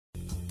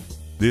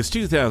This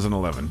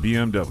 2011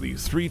 BMW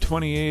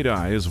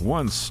 328i is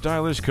one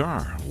stylish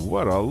car.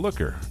 What a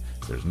looker!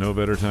 There's no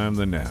better time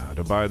than now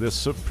to buy this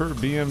superb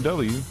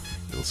BMW.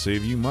 It'll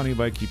save you money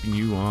by keeping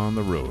you on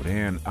the road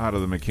and out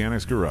of the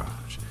mechanic's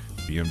garage.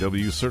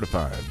 BMW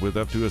Certified with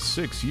up to a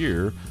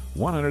 6-year,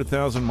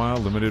 100,000-mile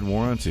limited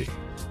warranty.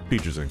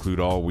 Features include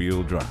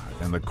all-wheel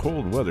drive and the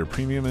cold weather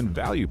premium and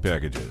value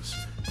packages.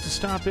 So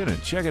stop in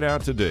and check it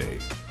out today.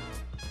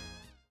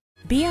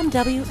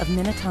 BMW of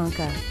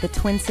Minnetonka, the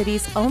Twin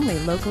Cities' only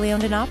locally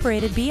owned and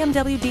operated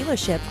BMW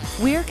dealership.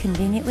 We're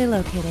conveniently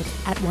located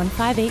at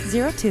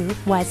 15802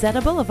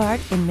 Wayzata Boulevard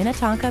in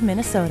Minnetonka,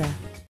 Minnesota.